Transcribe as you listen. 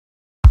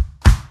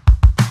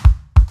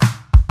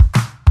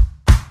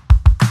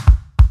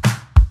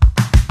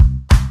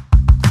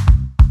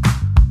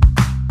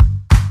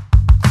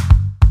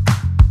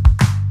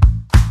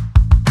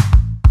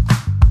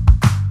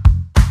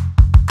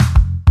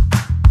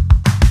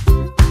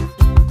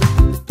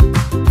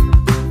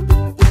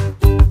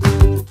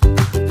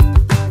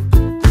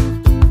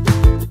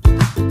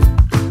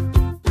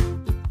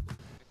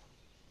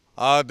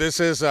This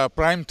is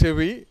Prime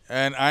TV,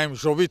 and I'm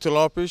Jovi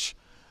Tolopish,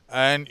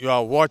 and you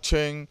are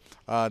watching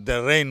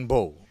The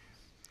Rainbow.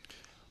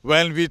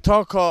 When we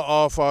talk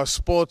of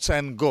sports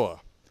and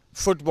Goa,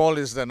 football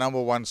is the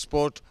number one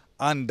sport,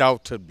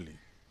 undoubtedly.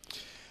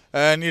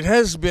 And it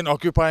has been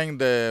occupying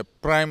the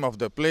prime of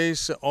the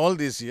place all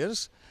these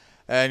years.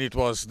 And it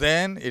was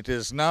then, it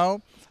is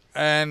now,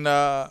 and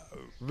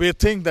we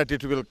think that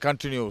it will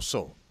continue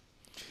so.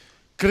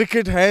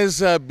 Cricket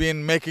has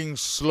been making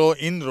slow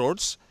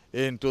inroads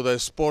into the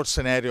sports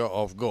scenario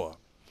of Goa.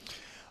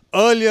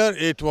 Earlier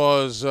it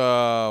was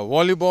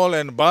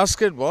volleyball and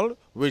basketball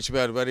which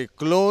were very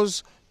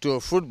close to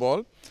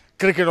football.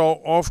 Cricket,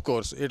 of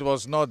course, it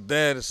was not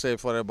there, say,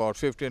 for about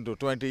 15 to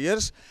 20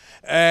 years.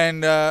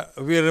 And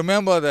we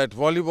remember that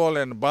volleyball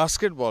and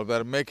basketball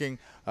were making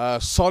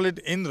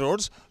solid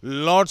inroads,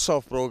 lots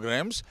of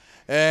programs.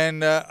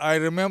 And I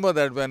remember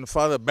that when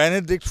Father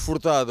Benedict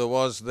Furtado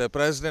was the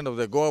president of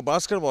the Goa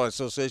Basketball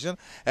Association,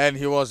 and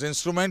he was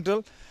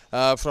instrumental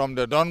from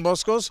the Don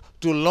Boscos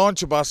to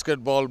launch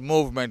basketball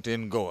movement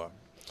in Goa.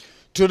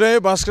 Today,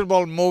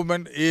 basketball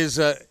movement is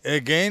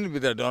again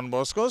with the Don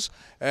Boscos,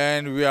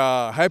 and we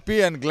are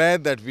happy and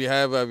glad that we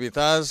have with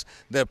us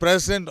the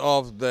president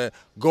of the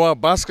Goa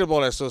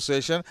Basketball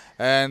Association,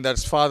 and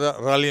that's Father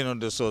Ralino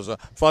de Souza.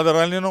 Father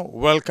Ralino,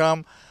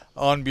 welcome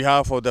on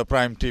behalf of the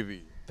Prime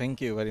TV.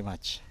 Thank you very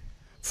much.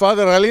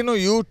 Father Ralino,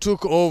 you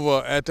took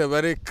over at a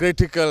very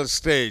critical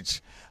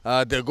stage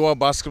the Goa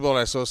Basketball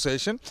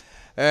Association.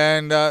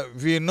 And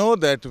we know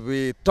that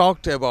we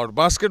talked about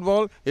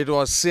basketball. It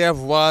was C.F.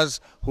 Vaz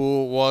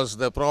who was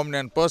the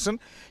prominent person.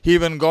 He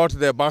even got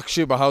the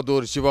Bakshi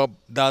Bahadur Shiva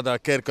Dada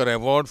Kerkar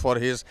Award for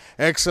his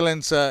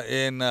excellence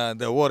in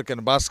the work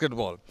in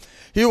basketball.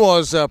 He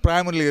was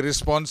primarily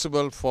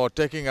responsible for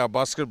taking our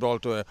basketball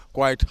to a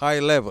quite high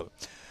level.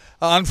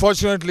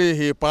 Unfortunately,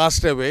 he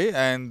passed away,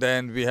 and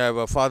then we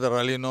have Father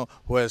Ralino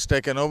who has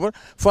taken over.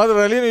 Father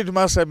Ralino, it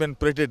must have been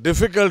pretty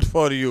difficult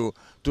for you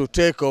to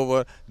take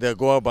over the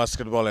Goa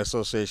Basketball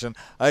Association.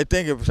 I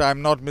think, if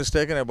I'm not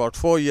mistaken, about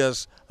 4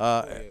 years.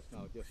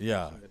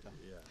 Yeah.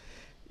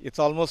 It's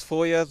almost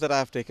 4 years that I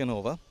have taken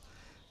over.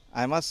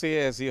 I must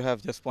say, as you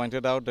have just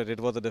pointed out, that it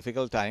was a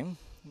difficult time.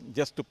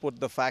 Just to put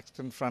the facts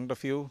in front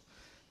of you,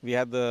 we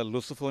had the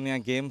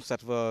Lusophonia games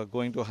that were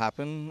going to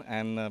happen,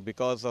 and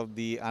because of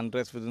the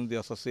unrest within the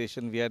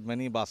association, we had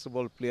many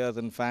basketball players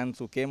and fans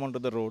who came onto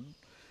the road.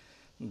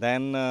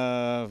 Then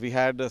we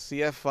had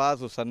C.F. Vaz,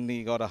 who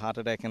suddenly got a heart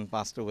attack and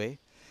passed away.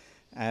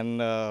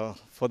 And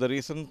for the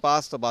recent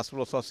past, the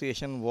Basketball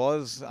Association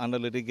was under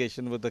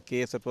litigation with the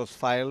case that was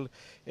filed,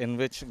 in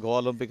which Goa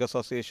Olympic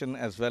Association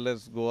as well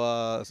as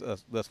Goa,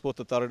 the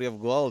Sports Authority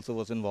of Goa also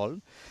was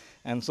involved.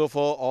 And so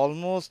for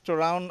almost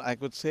around, I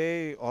could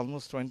say,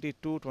 almost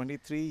 22,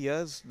 23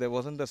 years, there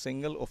wasn't a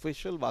single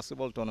official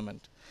basketball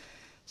tournament.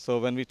 So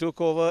when we took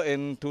over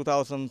in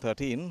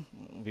 2013,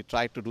 we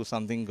tried to do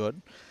something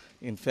good.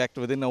 In fact,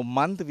 within a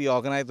month, we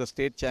organized the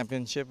state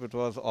championship. It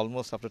was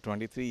almost after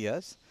 23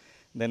 years.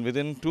 Then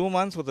within 2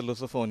 months with the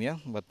Lusophonia,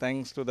 but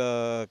thanks to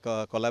the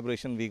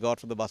collaboration we got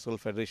from the Basketball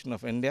Federation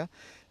of India,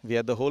 we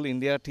had the whole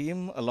India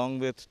team along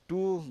with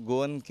 2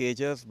 Goan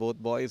cagers, both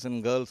boys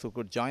and girls, who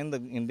could join the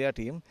India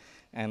team.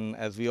 And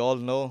as we all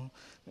know,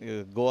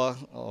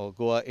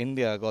 Goa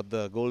India got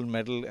the gold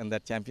medal in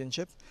that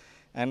championship.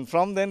 And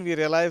from then we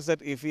realized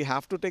that if we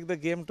have to take the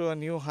game to a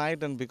new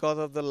height, and because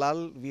of the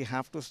lull, we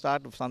have to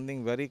start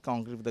something very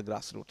concrete with the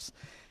grassroots.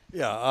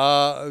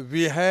 Yeah,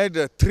 we had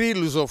 3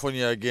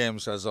 Lusophonia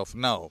games as of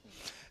now.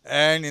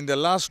 And in the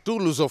last 2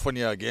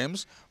 Lusophonia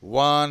games,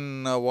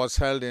 one was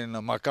held in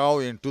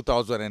Macau in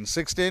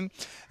 2016,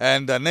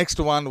 and the next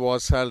one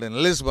was held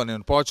in Lisbon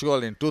in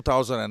Portugal in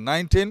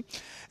 2019.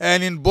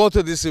 And in both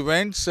of these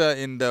events,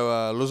 in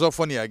the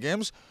Lusophonia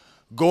games,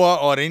 Goa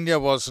or India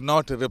was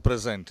not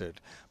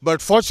represented.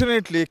 But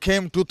fortunately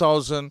came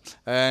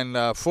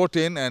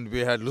 2014 and we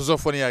had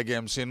Lusophonia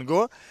games in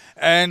Goa,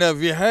 and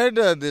we had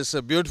this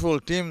beautiful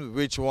team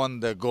which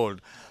won the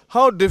gold.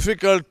 How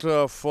difficult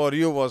for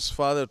you was,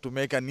 Father, to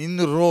make an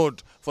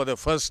inroad for the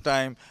first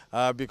time,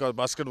 because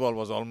basketball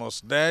was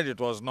almost dead, it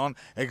was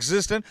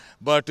non-existent,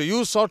 but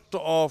you sort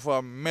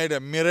of made a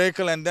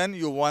miracle and then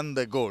you won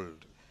the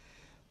gold?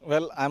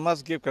 Well, I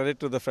must give credit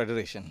to the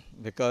Federation,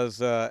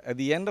 because at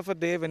the end of the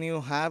day, when you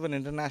have an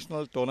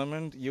international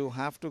tournament, you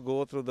have to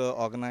go through the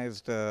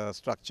organized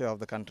structure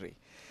of the country.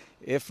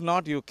 If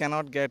not, you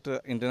cannot get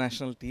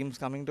international teams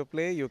coming to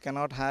play, you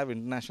cannot have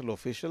international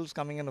officials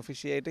coming and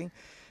officiating.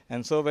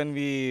 And so when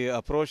we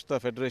approached the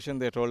Federation,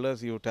 they told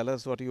us, you tell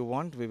us what you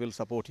want, we will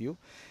support you.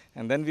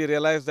 And then we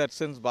realized that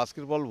since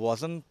basketball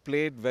wasn't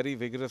played very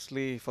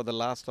vigorously for the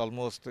last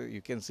almost,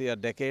 you can say, a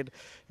decade,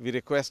 we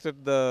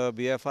requested the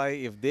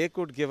BFI if they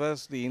could give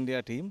us the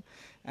India team.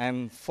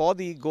 And for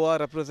the Goa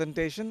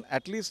representation,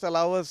 at least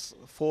allow us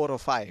 4 or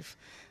 5.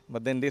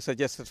 But then they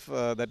suggested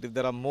that if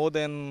there are more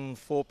than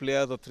 4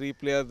 players or 3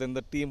 players, then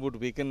the team would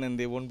weaken and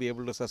they won't be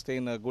able to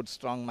sustain a good,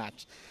 strong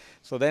match.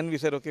 So then we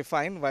said, okay,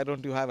 fine, why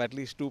don't you have at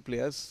least 2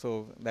 players?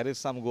 So that is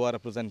some Goa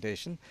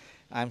representation.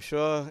 I'm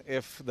sure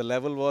if the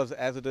level was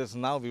as it is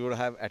now, we would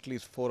have at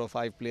least 4 or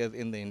 5 players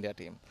in the India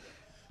team.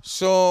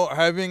 So,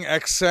 having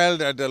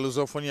excelled at the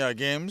Lusophonia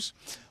Games,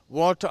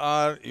 what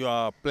are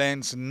your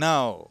plans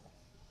now?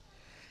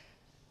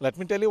 Let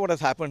me tell you what has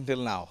happened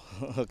till now.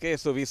 Okay,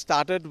 so we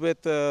started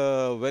with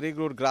a very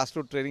good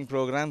grassroots training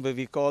program where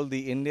we call the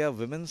India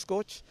Women's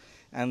Coach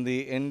and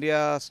the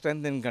India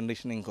Strength and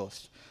Conditioning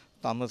Coach,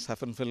 Thomas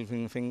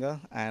Heffenfinger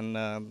and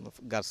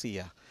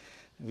Garcia.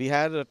 We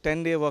had a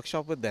 10-day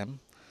workshop with them.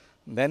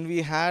 Then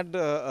we had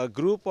a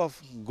group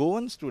of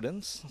Goan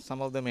students,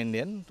 some of them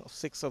Indian,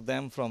 6 of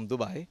them from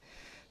Dubai.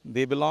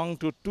 They belong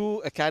to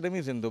 2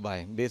 academies in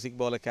Dubai, Basic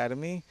Ball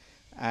Academy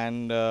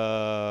and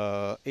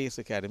Ace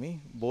Academy.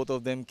 Both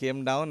of them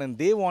came down and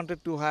they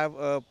wanted to have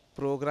a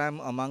program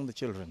among the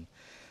children.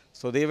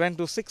 So they went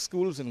to 6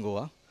 schools in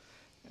Goa.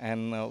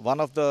 And one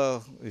of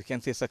the, you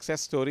can say,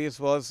 success stories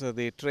was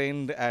they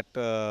trained at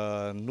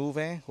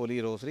Nuve,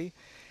 Holy Rosary.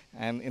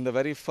 And in the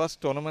very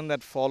first tournament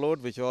that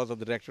followed, which was of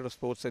the Directorate of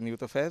Sports and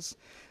Youth Affairs,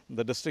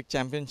 the district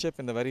championship,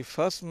 in the very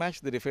first match,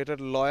 they defeated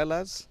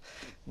Loyolas,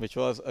 which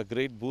was a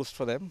great boost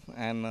for them.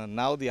 And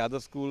now the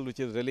other school, which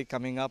is really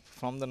coming up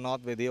from the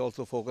north, where they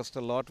also focused a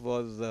lot,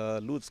 was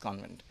Lourdes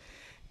Convent.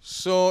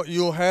 So,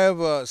 you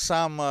have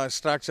some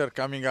structure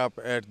coming up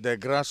at the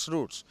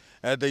grassroots,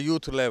 at the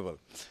youth level.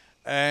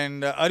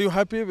 And are you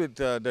happy with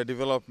the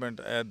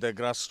development at the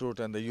grassroots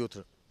and the youth?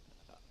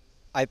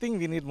 I think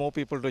we need more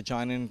people to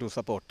join in to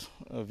support.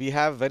 We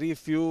have very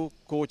few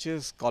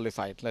coaches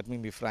qualified. Let me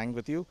be frank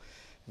with you.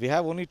 We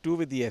have only 2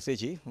 with the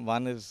SAG.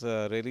 One is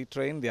really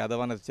trained, the other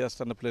one is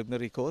just on a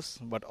preliminary course.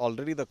 But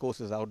already the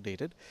course is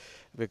outdated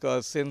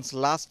because since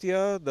last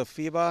year, the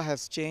FIBA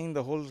has changed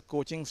the whole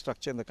coaching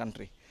structure in the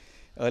country.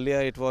 Earlier,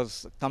 it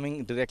was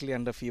coming directly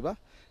under FIBA.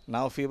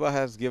 Now FIBA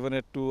has given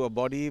it to a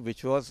body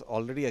which was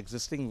already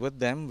existing with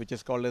them, which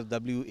is called as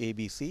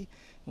WABC,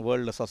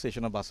 World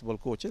Association of Basketball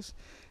Coaches,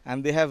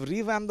 and they have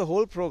revamped the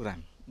whole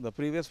program. The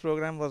previous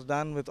program was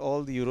done with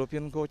all the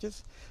European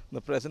coaches.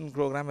 The present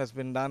program has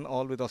been done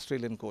all with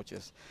Australian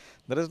coaches.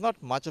 There is not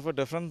much of a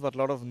difference, but a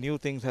lot of new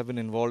things have been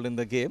involved in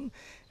the game.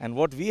 And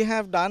what we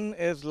have done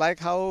is, like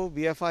how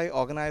BFI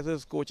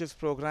organizes coaches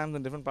programs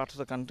in different parts of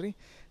the country,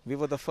 we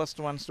were the first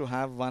ones to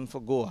have one for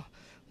Goa,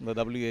 the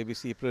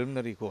WABC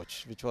preliminary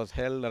coach, which was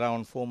held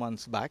around 4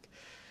 months back.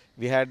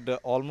 We had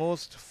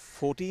almost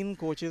 14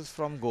 coaches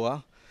from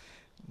Goa,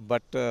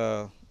 but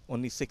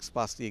only 6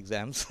 passed the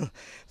exams.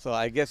 So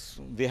I guess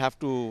we have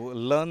to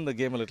learn the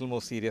game a little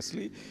more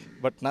seriously.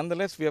 But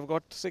nonetheless, we have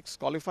got 6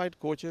 qualified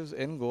coaches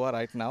in Goa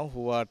right now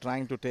who are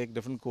trying to take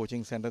different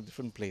coaching centers,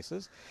 different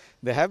places.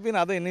 There have been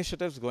other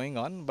initiatives going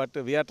on, but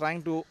we are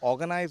trying to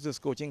organize this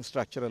coaching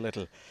structure a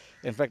little.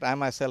 In fact, I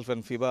myself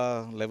am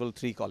FIBA level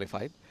 3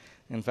 qualified.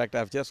 In fact,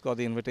 I've just got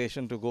the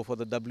invitation to go for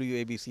the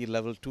WABC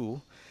level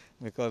 2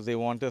 because they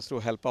want us to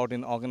help out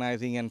in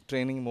organizing and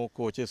training more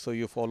coaches, so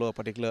you follow a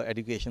particular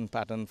education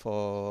pattern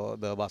for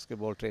the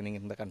basketball training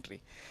in the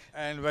country.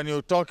 And when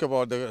you talk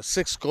about the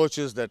 6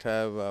 coaches that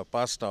have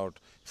passed out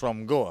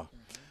from Goa,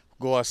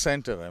 Goa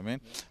Center, I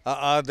mean,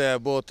 are they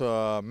both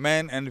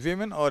men and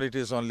women, or it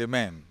is only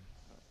men?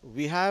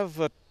 We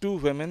have 2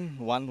 women,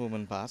 1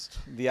 woman passed.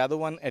 The other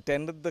one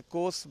attended the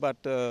course but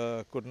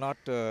could not,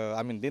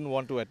 didn't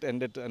want to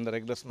attend it in the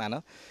regular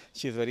manner.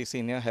 She's very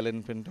senior,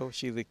 Helen Pinto.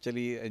 She's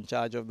actually in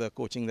charge of the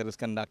coaching that is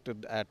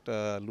conducted at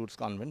Lourdes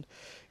Convent.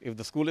 If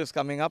the school is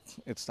coming up,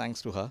 it's thanks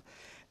to her.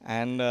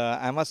 And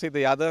I must say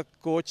the other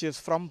coach is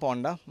from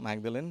Ponda,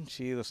 Magdalene.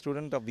 She is a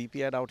student of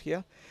VPED out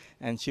here.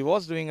 And she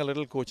was doing a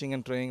little coaching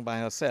and training by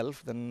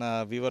herself. Then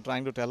we were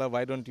trying to tell her,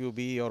 why don't you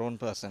be your own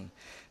person?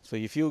 So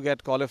if you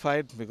get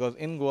qualified, because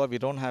in Goa we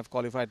don't have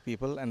qualified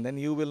people, and then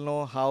you will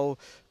know how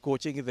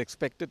coaching is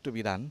expected to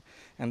be done.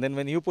 And then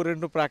when you put it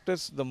into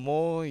practice, the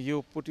more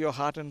you put your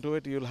heart into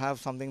it, you'll have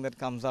something that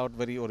comes out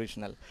very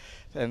original.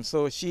 And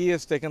so she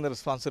has taken the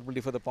responsibility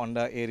for the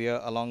Ponda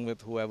area along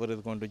with whoever is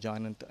going to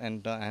join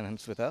and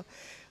hence with her.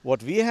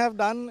 What we have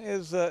done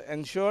is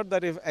ensured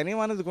that if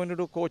anyone is going to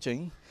do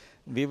coaching,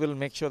 we will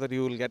make sure that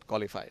you will get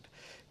qualified.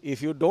 If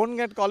you don't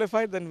get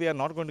qualified, then we are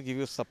not going to give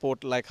you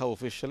support like how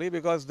officially,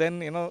 because then,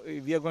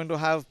 we are going to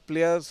have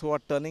players who are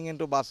turning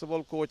into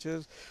basketball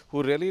coaches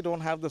who really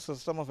don't have the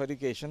system of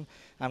education.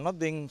 I'm not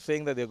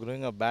saying that they're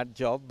doing a bad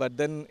job, but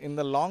then in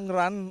the long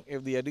run,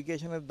 if the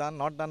education is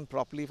not done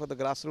properly for the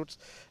grassroots,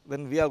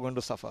 then we are going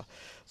to suffer.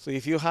 So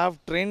if you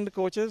have trained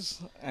coaches,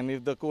 and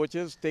if the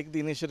coaches take the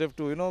initiative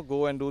to,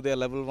 go and do their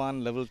level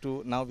 1, level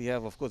 2, now we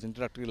have, of course,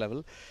 introductory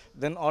level,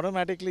 then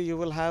automatically you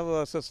will have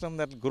a system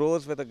that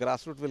grows where the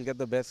grassroots will get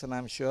the best. And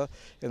I'm sure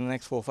in the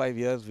next 4 or 5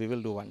 years we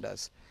will do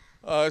wonders.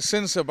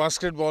 Since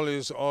basketball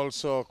is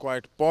also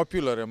quite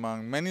popular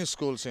among many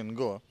schools in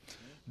Goa,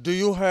 Do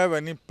you have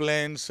any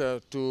plans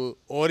to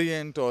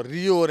orient or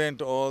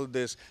reorient all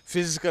these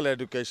physical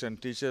education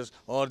teachers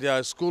or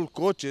their school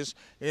coaches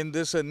in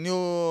this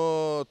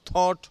new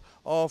thought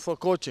of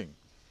coaching?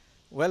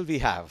 Well, we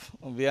have.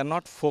 We are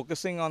not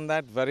focusing on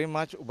that very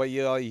much, but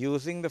you are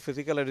using the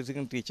physical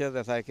education teachers,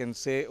 as I can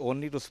say,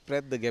 only to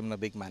spread the game in a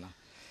big manner.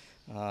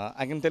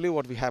 I can tell you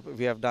what we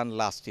have done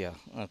last year.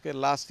 Okay,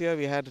 last year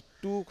we had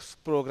two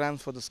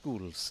programs for the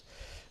schools.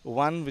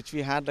 One which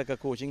we had like a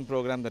coaching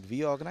program that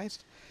we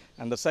organized,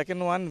 and the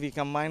second one we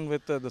combined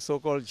with the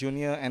so-called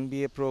junior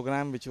NBA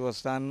program, which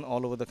was done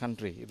all over the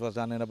country. It was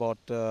done in about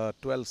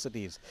 12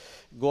 cities.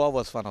 Goa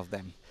was one of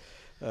them.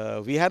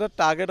 We had a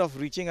target of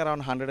reaching around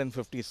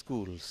 150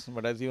 schools,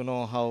 but as you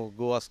know how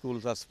Goa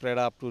schools are spread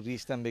up, to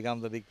reach them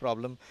becomes a big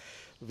problem.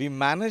 We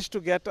managed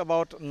to get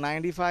about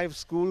 95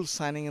 schools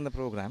signing in the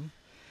program,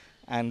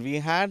 and we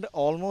had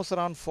almost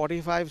around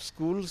 45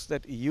 schools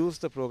that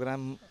used the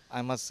program,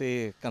 I must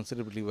say,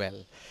 considerably well.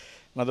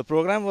 Now the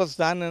program was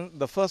done, and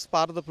the first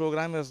part of the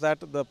program is that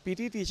the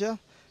PT teacher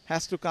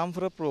has to come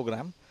for a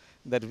program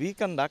that we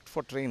conduct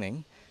for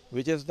training,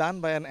 which is done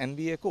by an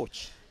NBA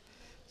coach.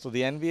 So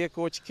the NBA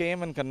coach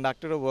came and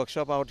conducted a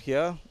workshop out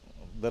here.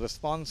 The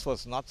response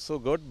was not so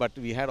good, but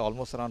we had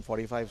almost around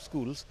 45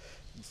 schools.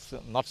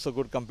 So not so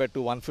good compared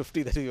to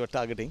 150 that we were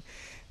targeting.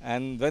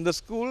 And when the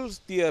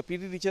schools, the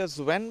PT teachers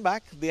went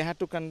back, they had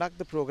to conduct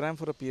the program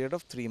for a period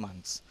of 3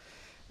 months.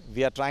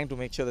 We are trying to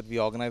make sure that we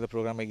organize the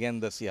program again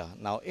this year.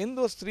 Now in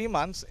those 3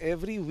 months,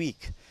 every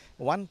week,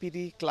 one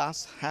PT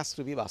class has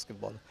to be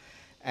basketball.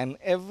 And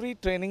every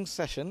training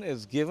session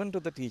is given to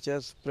the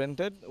teachers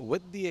printed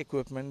with the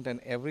equipment and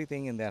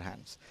everything in their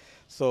hands.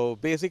 So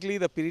basically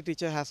the PT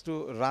teacher has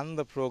to run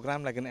the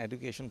program like an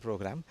education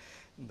program.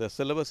 The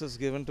syllabus is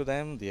given to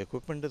them, the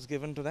equipment is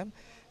given to them,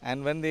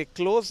 and when they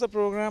close the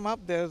program up,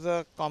 there's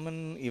a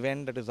common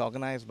event that is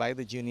organized by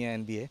the junior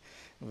NBA,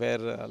 where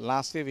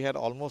last year we had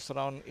almost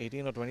around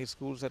 18 or 20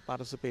 schools that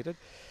participated.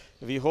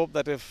 We hope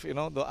that if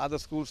the other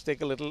schools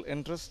take a little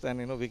interest,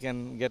 then we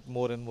can get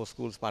more and more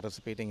schools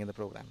participating in the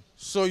program.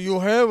 So you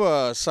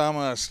have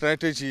some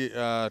strategy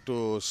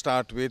to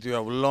start with. You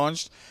have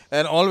launched,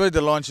 and always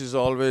the launch is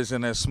always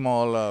in a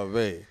small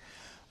way.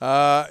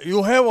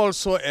 You have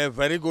also a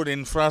very good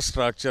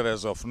infrastructure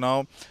as of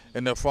now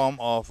in the form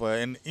of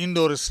an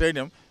indoor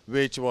stadium,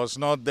 which was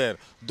not there,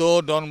 though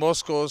Don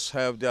Bosco's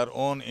have their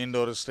own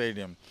indoor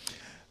stadium.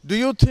 Do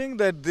you think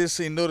that this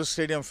indoor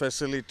stadium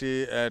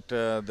facility at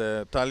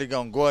the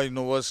Taligaon Goa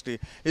University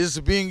is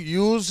being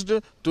used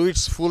to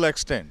its full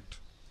extent?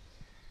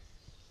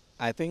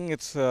 I think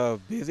it's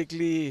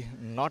basically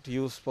not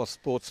used for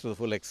sports to the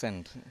full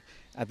extent.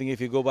 I think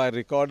if you go by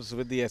records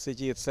with the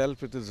SAG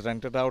itself, it is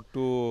rented out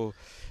to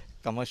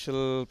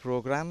commercial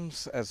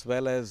programs as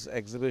well as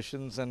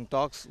exhibitions and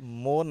talks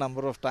more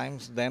number of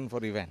times than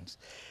for events.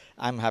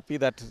 I'm happy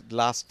that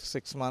last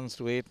 6 months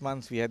to 8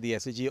 months we had the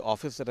SAG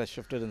office that has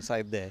shifted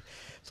inside there,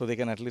 so they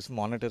can at least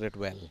monitor it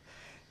well.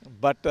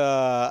 But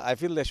I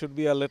feel there should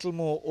be a little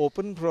more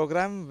open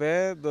program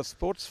where the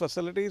sports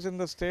facilities in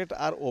the state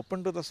are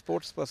open to the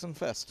sports person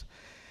first.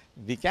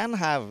 We can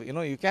have,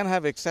 you can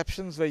have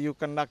exceptions where you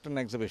conduct an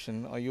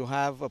exhibition or you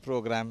have a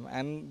program,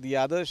 and the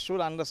others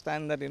should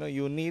understand that,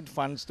 you need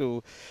funds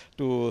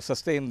to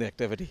sustain the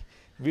activity.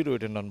 We do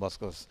it in Don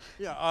Bosco's.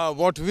 Yeah,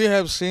 what we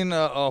have seen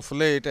of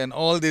late and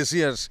all these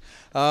years,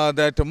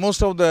 that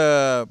most of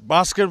the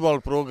basketball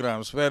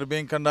programs were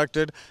being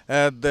conducted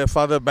at the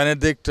Father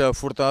Benedict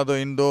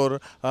Furtado Indoor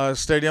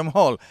Stadium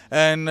Hall.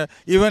 And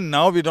even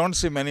now we don't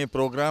see many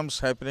programs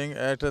happening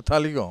at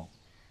Taligaon.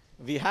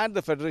 We had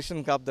the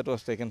Federation Cup that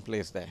was taken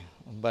place there,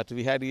 but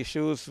we had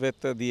issues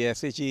with the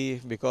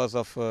SHE because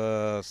of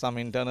some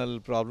internal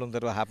problems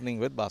that were happening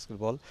with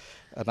basketball.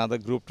 Another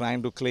group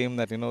trying to claim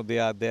that they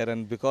are there,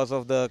 and because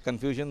of the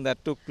confusion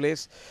that took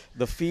place,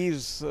 the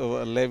fees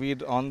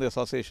levied on the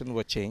association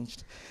were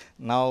changed.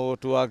 Now,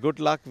 to our good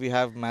luck, we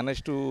have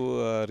managed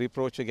to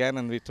reproach again,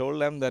 and we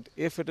told them that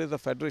if it is a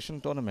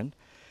federation tournament,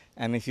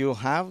 and if you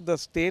have the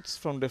states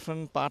from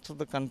different parts of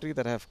the country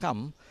that have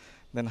come,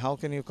 then how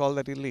can you call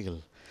that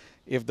illegal?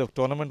 If the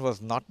tournament was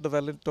not the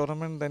valid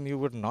tournament, then you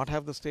would not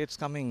have the states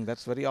coming.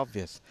 That's very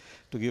obvious.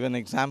 To give an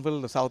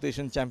example, the South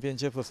Asian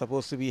Championship was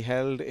supposed to be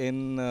held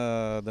in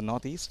the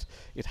Northeast.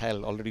 It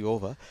held already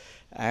over.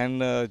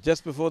 And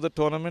just before the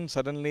tournament,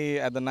 suddenly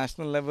at the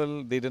national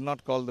level, they did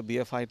not call the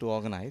BFI to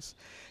organize.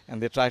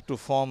 And they tried to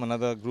form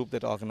another group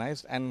that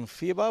organized. And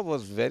FIBA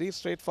was very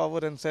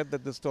straightforward and said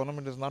that this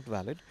tournament is not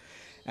valid.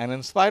 And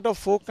in spite of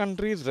 4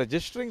 countries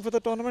registering for the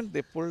tournament,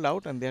 they pulled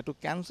out and they had to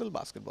cancel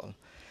basketball.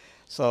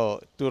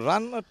 So to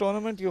run a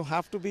tournament, you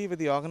have to be with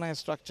the organized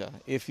structure.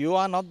 If you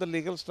are not the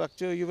legal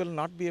structure, you will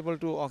not be able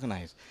to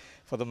organize.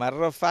 For the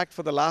matter of fact,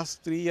 for the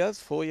last 3 years,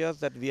 4 years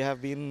that we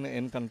have been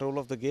in control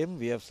of the game,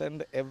 we have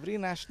sent every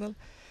national,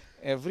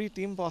 every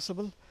team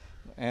possible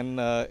And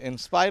in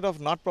spite of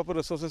not proper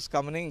resources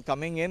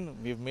coming in,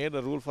 we've made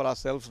a rule for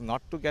ourselves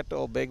not to get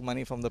or beg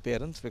money from the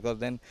parents, because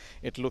then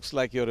it looks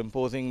like you're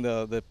imposing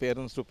the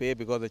parents to pay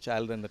because the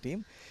child in the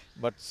team.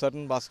 But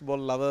certain basketball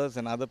lovers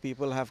and other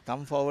people have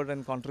come forward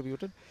and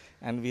contributed,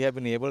 and we have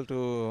been able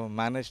to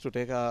manage to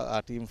take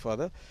our team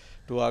further.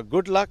 To our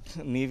good luck,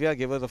 Nivea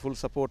gave us a full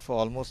support for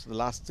almost the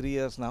last 3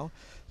 years now.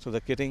 So the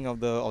kitting of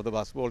the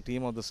basketball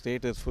team of the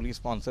state is fully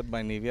sponsored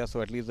by Nivea.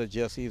 So at least the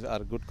jerseys are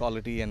good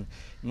quality, and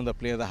the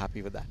players are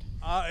happy with that.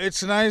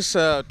 It's nice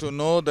to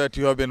know that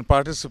you have been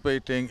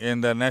participating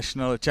in the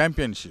national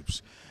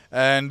championships.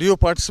 And do you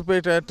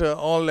participate at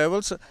all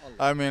levels?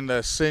 I mean,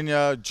 the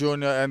senior,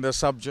 junior, and the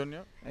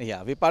sub-junior?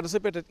 Yeah, we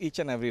participate at each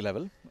and every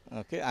level.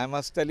 Okay, I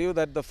must tell you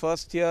that the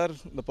first year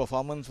the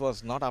performance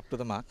was not up to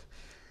the mark.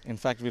 In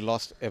fact, we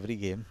lost every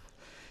game.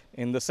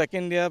 In the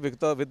second year, with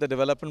the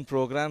development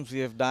programs we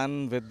have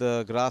done with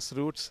the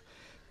grassroots,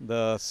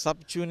 the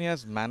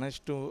sub-juniors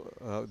managed to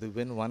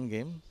win one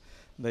game.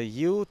 The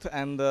youth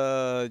and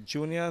the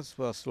juniors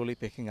were slowly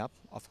picking up.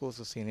 Of course,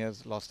 the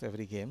seniors lost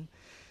every game.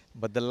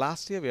 But the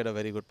last year we had a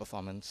very good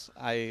performance.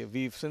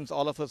 Since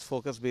all of us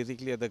focus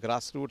basically at the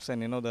grassroots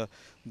and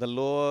the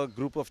lower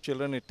group of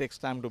children, it takes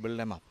time to build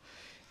them up.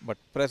 But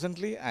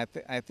presently,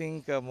 I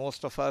think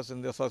most of us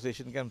in the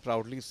association can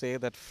proudly say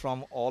that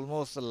from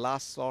almost the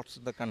last slots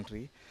in the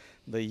country,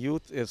 the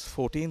youth is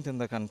 14th in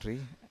the country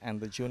and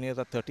the juniors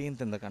are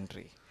 13th in the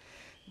country.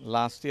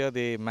 Last year,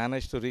 they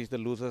managed to reach the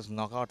losers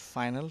knockout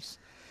finals.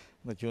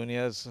 The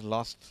juniors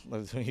lost,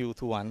 the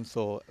youth won,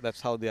 so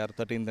that's how they are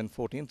 13th and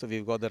 14th. So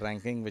we've got the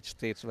ranking which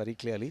states very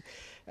clearly.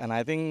 And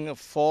I think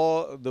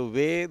for the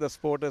way the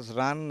sport is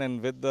run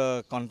and with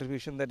the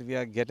contribution that we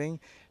are getting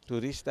to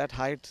reach that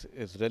height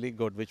is really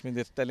good, which means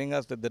it's telling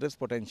us that there is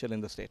potential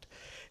in the state.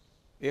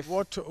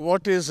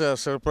 What is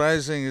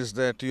surprising is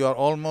that you are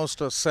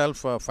almost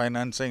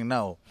self-financing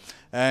now,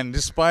 and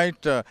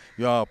despite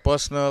your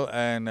personal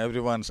and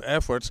everyone's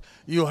efforts,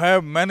 you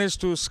have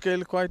managed to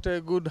scale quite a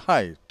good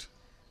height.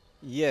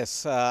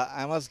 Yes,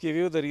 I must give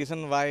you the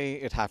reason why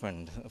it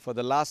happened. For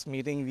the last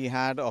meeting we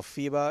had of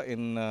FIBA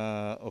in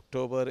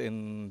October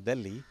in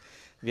Delhi,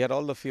 we had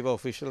all the FIBA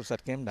officials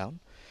that came down,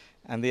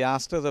 and they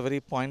asked us a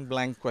very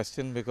point-blank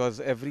question because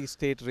every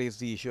state raised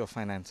the issue of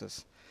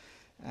finances.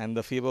 And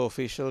the FIBA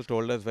official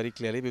told us very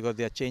clearly, because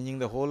they are changing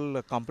the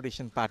whole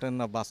competition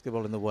pattern of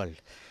basketball in the world.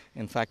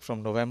 In fact,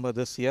 from November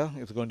this year,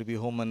 it's going to be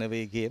home and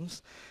away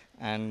games.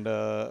 And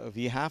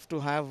we have to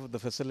have the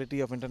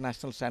facility of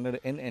international standard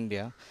in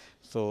India.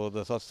 So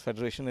the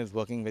Federation is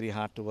working very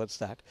hard towards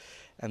that.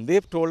 And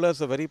they've told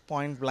us a very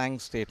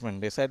point-blank statement.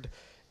 They said,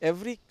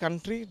 every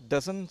country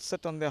doesn't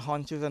sit on their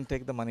haunches and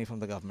take the money from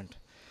the government.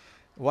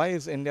 Why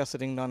is India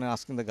sitting down and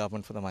asking the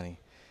government for the money?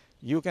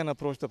 You can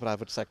approach the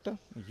private sector,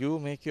 you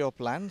make your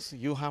plans,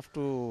 you have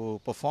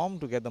to perform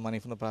to get the money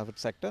from the private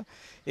sector.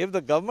 If the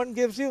government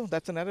gives you,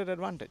 that's an added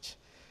advantage.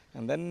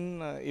 And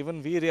then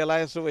even we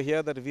realized over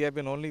here that we have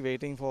been only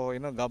waiting for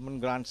government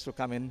grants to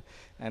come in,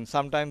 and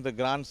sometimes the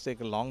grants take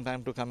a long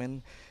time to come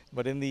in.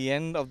 But in the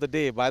end of the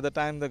day, by the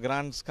time the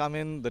grants come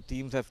in, the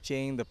teams have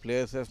changed, the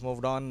players have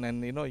moved on,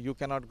 and you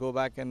cannot go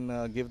back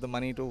and give the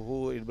money to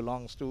who it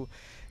belongs to.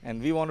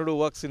 And we wanted to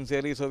work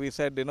sincerely, so we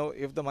said,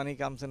 if the money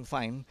comes in,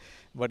 fine.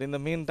 But in the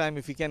meantime,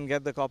 if we can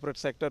get the corporate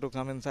sector to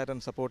come inside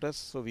and support us,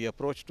 so we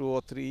approached 2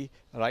 or 3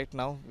 right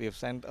now. We have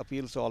sent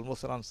appeals to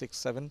almost around 6,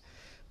 7.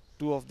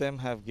 2 of them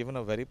have given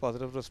a very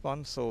positive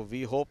response. So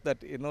we hope that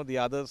the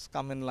others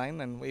come in line,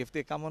 and if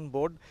they come on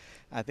board,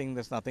 I think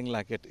there's nothing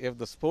like it. If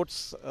the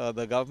sports,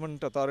 the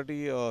government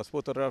authority,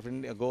 Sports Authority of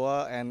India,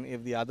 Goa, and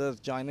if the others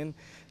join in,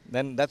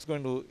 then that's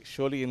going to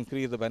surely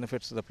increase the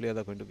benefits the players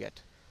are going to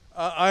get.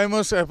 I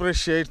must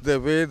appreciate the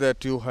way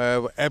that you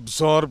have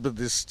absorbed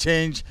this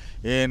change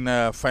in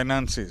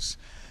finances.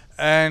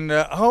 And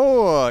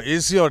how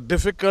easy or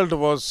difficult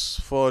was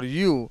for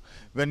you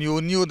when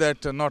you knew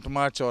that not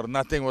much or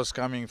nothing was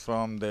coming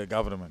from the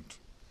government?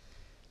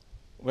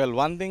 Well,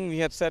 one thing we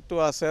had said to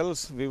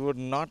ourselves, we would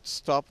not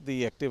stop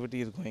the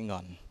activities going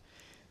on.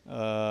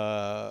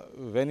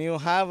 When you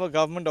have a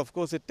government, of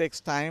course, it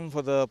takes time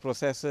for the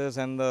processes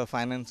and the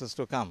finances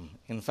to come.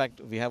 In fact,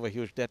 we have a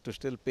huge debt to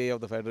still pay of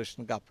the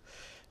Federation Cup.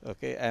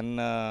 Okay, and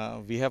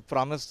we have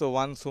promised the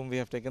ones whom we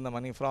have taken the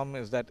money from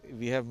is that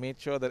we have made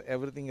sure that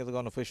everything is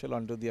gone official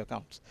onto the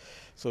accounts.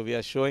 So we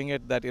are showing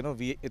it that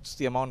it's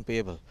the amount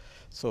payable.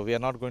 So we are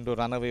not going to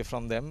run away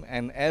from them.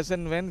 And as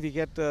and when we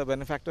get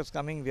benefactors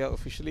coming, we are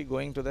officially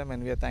going to them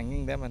and we are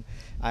thanking them. And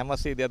I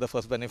must say they are the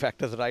first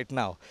benefactors right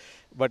now.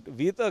 But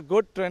with a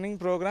good training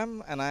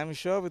program, and I am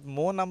sure with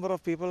more number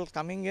of people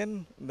coming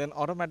in, then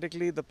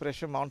automatically the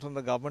pressure mounts on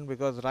the government,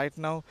 because right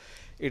now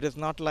it is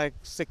not like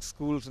 6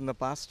 schools in the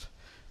past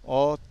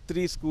or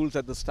 3 schools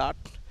at the start.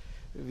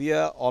 We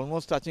are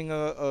almost touching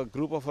a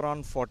group of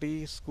around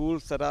 40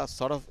 schools that are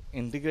sort of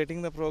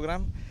integrating the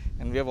program,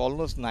 and we have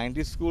almost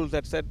 90 schools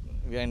that said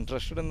we are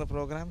interested in the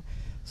program.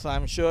 So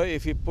I'm sure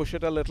if we push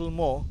it a little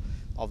more,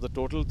 of the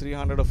total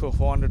 300 or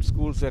 400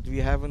 schools that we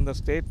have in the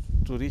state,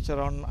 to reach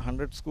around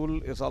 100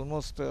 schools is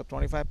almost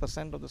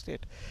 25% of the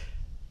state.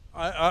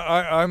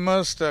 I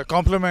must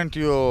compliment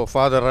you,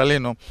 Father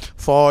Ralino,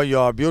 for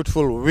your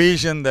beautiful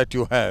vision that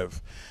you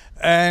have.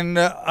 And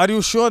are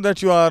you sure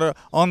that you are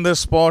on the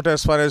spot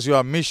as far as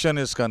your mission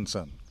is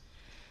concerned?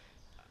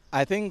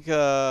 I think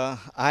I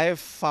have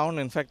found,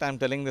 in fact, I'm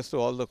telling this to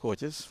all the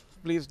coaches,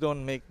 please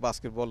don't make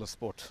basketball a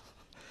sport.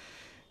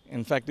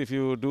 In fact, if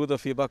you do the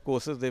FIBA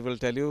courses, they will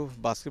tell you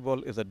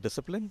basketball is a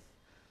discipline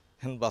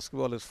and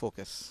basketball is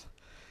focus.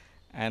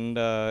 And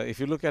if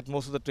you look at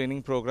most of the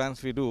training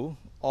programs we do,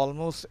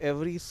 almost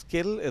every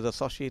skill is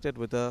associated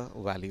with a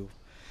value.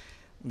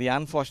 The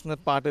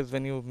unfortunate part is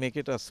when you make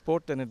it a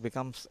sport, then it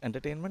becomes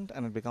entertainment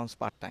and it becomes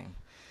part-time.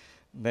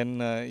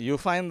 Then you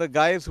find the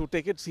guys who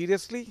take it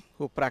seriously,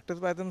 who practice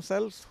by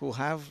themselves, who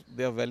have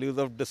their values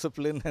of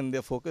discipline and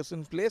their focus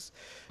in place,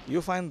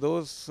 you find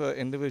those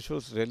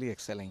individuals really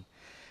excelling.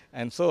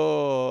 And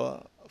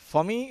so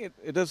for me,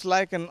 it is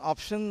like an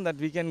option that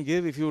we can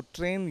give if you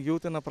train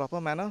youth in a proper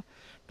manner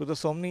to the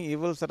so many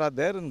evils that are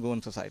there in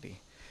Goan society.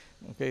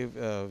 Okay,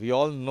 we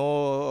all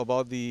know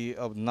about the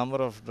number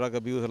of drug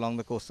abuse along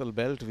the coastal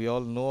belt. We all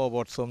know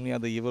about so many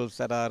other evils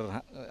that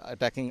are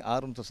attacking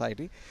our own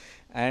society.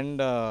 And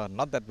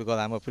not that because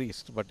I'm a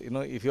priest, but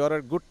if you are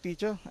a good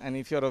teacher and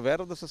if you are aware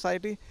of the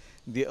society,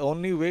 the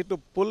only way to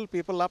pull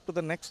people up to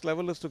the next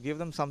level is to give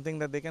them something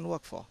that they can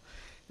work for.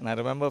 And I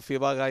remember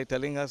FIBA guy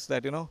telling us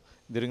that,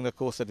 during the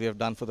course that we have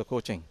done for the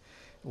coaching,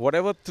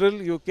 whatever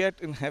thrill you get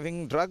in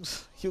having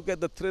drugs, you get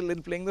the thrill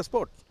in playing the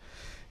sport.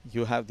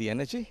 You have the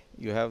energy,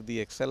 you have the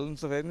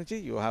excellence of energy,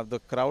 you have the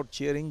crowd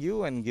cheering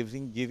you and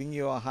giving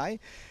you a high,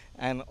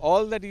 and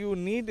all that you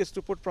need is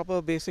to put proper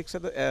basics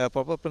at the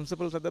proper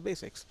principles at the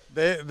basics.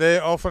 They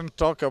often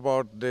talk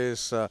about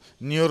this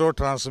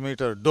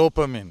neurotransmitter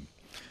dopamine,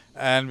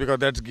 and because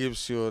that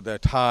gives you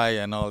that high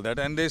and all that,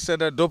 and they said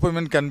that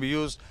dopamine can be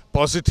used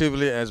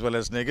positively as well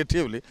as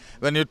negatively.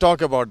 When you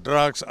talk about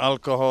drugs,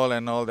 alcohol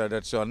and all that,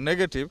 that's your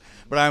negative,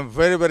 but I'm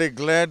very, very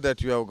glad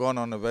that you have gone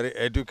on a very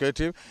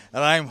educative,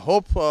 and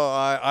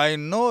I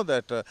know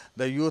that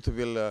the youth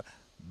will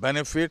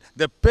benefit.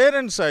 The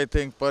parents, I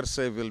think, per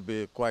se will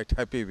be quite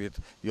happy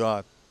with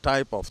your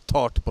type of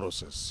thought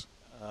process.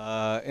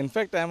 In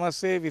fact, I must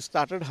say we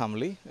started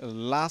humbly.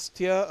 Last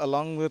year,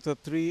 along with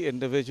 3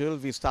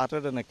 individuals, we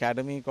started an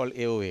academy called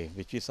AOA,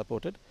 which we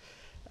supported.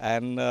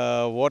 And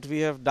what we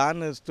have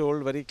done is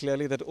told very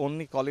clearly that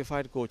only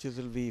qualified coaches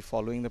will be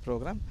following the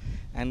program.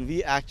 And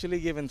we actually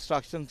give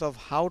instructions of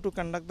how to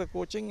conduct the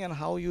coaching and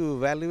how you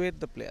evaluate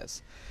the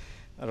players.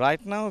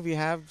 Right now, we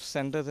have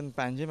centers in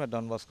Panjim at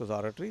Don Bosco's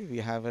Oratory. We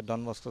have at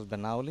Don Bosco's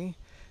Benauli,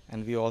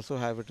 and we also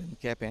have it in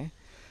Kepe.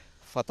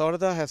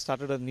 Fatorda has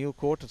started a new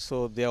court,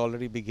 so they are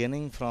already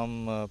beginning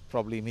from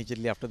probably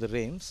immediately after the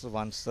rains,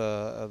 once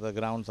the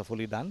grounds are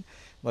fully done.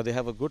 But they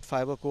have a good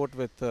fiber court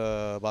with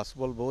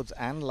basketball boards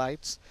and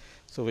lights,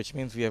 so which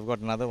means we have got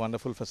another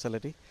wonderful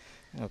facility.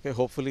 Okay,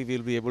 hopefully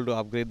we'll be able to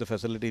upgrade the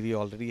facility we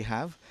already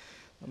have.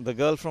 The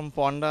girl from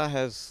Ponda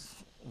has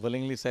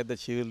willingly said that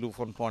she will do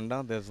from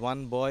Ponda. There's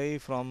one boy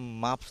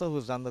from Mapsa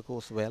who's done the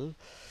course well,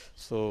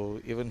 so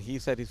even he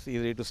said he's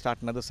ready to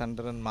start another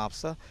center in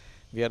Mapsa.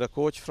 We had a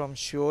coach from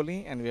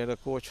Shioli and we had a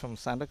coach from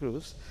Santa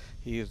Cruz.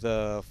 He is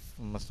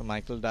Mr.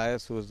 Michael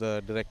Dias, who is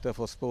the director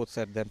for sports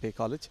at Dempe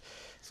College.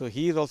 So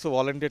he is also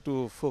volunteered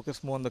to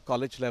focus more on the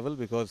college level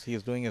because he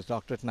is doing his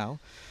doctorate now.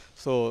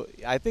 So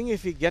I think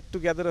if we get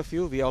together a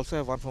few, we also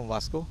have one from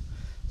Vasco.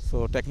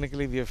 So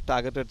technically we have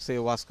targeted, say,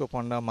 Vasco,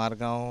 Ponda,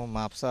 Margao,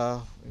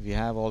 Mapsa. We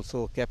have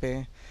also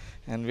Kepe.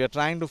 And we are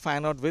trying to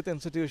find out with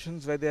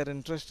institutions where they are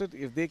interested,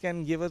 if they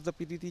can give us the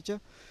PT teacher,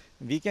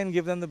 we can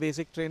give them the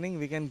basic training,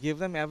 we can give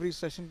them every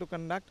session to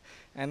conduct,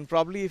 and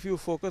probably if you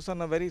focus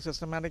on a very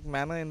systematic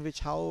manner in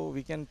which how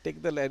we can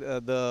take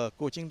the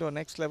coaching to a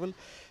next level,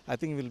 I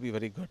think will be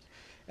very good.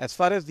 As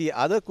far as the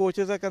other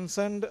coaches are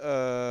concerned,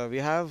 we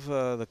have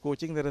the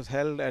coaching that is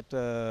held at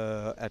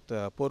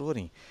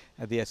Porvoni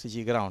at the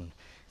SCG ground,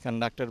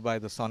 conducted by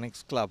the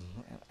Sonics Club.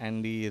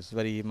 Andy is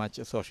very much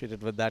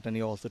associated with that, and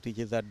he also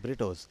teaches at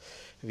Britos.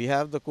 We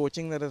have the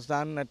coaching that is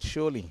done at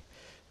Sholi,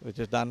 which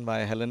is done by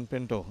Helen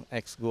Pinto,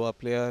 ex-Goa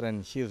player,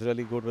 and she is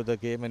really good with the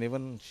game, and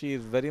even she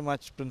is very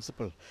much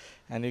principled.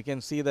 And you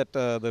can see that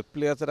the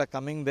players that are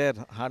coming there,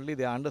 hardly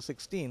they are under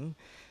 16,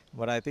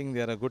 but I think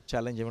they are a good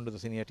challenge even to the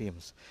senior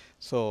teams.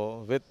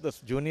 So with the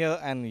junior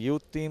and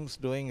youth teams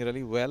doing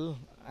really well,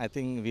 I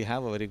think we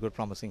have a very good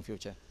promising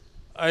future.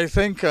 I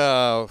think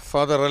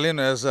Father Ralino,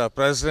 as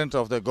president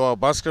of the Goa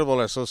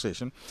Basketball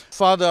Association,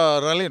 Father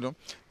Ralino,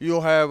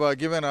 you have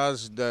given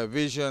us the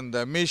vision,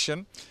 the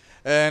mission,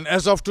 and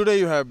as of today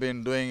you have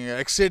been doing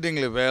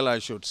exceedingly well, I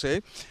should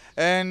say.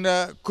 And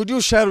could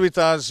you share with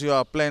us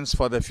your plans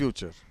for the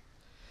future?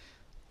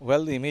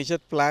 Well, the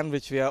immediate plan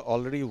which we are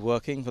already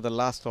working for the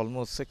last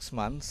almost 6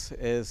 months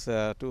is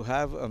to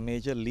have a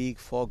major league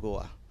for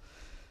Goa.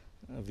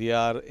 We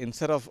are,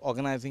 instead of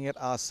organizing it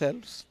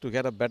ourselves, to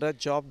get a better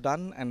job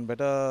done and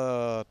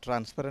better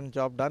transparent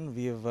job done,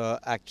 we have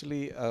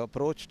actually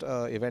approached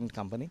an event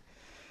company.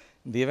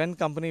 The event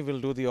company will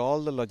do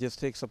all the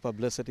logistics of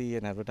publicity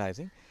and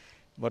advertising,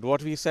 But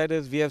what we said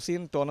is we have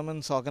seen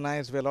tournaments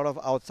organized where a lot of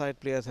outside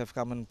players have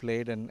come and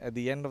played, and at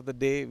the end of the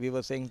day we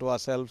were saying to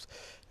ourselves,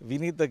 we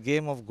need the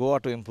game of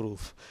Goa to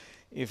improve.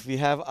 If we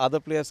have other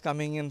players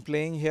coming and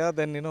playing here,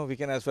 then we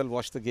can as well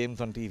watch the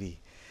games on TV.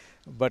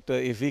 But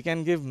if we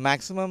can give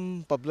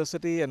maximum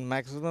publicity and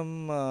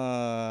maximum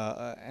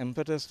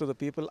impetus to the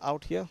people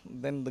out here,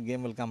 then the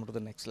game will come to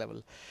the next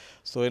level.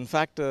 So in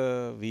fact,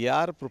 we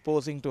are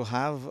proposing to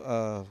have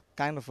a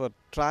kind of a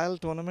trial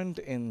tournament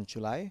in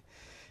July,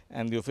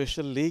 and the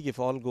official league, if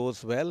all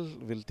goes well,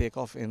 will take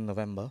off in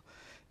November,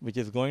 which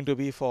is going to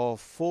be for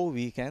 4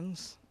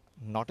 weekends.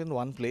 Not in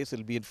one place, it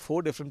will be in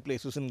 4 different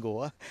places in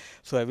Goa.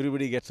 So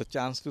everybody gets a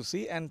chance to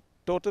see, and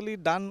totally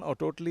done or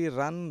totally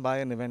run by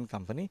an event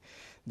company.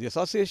 The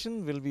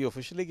association will be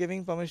officially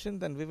giving permission,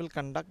 then we will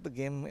conduct the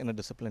game in a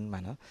disciplined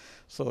manner.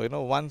 So,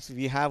 once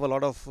we have a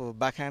lot of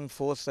backhand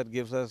force that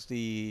gives us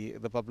the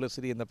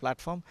publicity in the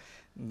platform,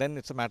 then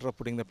it's a matter of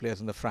putting the players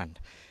in the front.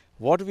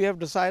 What we have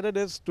decided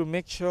is to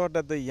make sure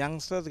that the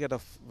youngsters get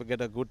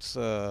a good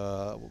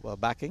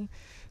backing.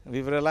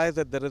 We've realized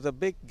that there is a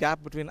big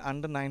gap between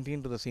under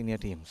 19 to the senior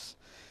teams.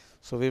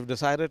 So we've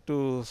decided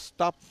to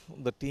stop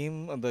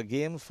the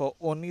games for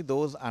only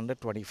those under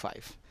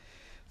 25.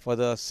 For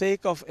the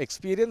sake of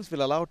experience,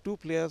 we'll allow 2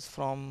 players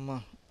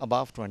from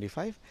above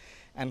 25.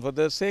 And for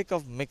the sake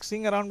of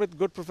mixing around with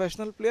good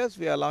professional players,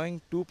 we are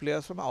allowing 2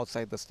 players from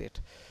outside the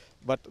state.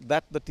 But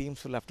that the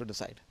teams will have to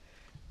decide.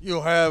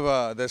 You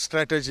have the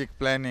strategic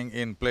planning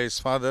in place,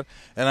 Father,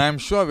 and I'm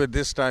sure with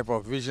this type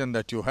of vision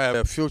that you have,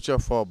 a future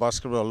for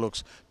basketball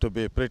looks to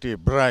be pretty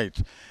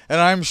bright.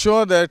 And I'm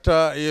sure that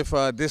if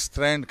this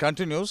trend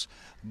continues,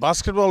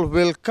 basketball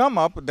will come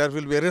up. There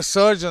will be a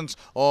resurgence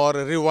or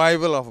a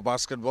revival of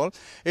basketball.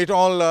 It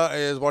all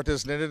is what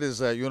is needed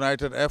is a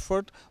united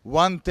effort,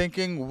 one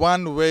thinking,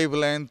 one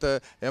wavelength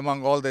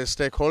among all the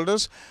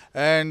stakeholders.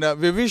 And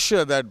we wish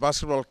that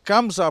basketball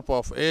comes up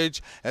of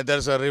age and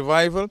there's a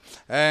revival,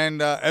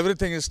 and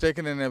everything is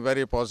taken in a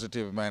very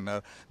positive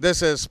manner.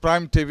 This is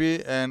Prime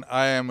TV, and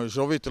I am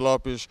Jovit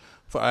Lopes,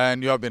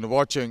 and you have been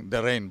watching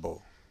The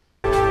Rainbow.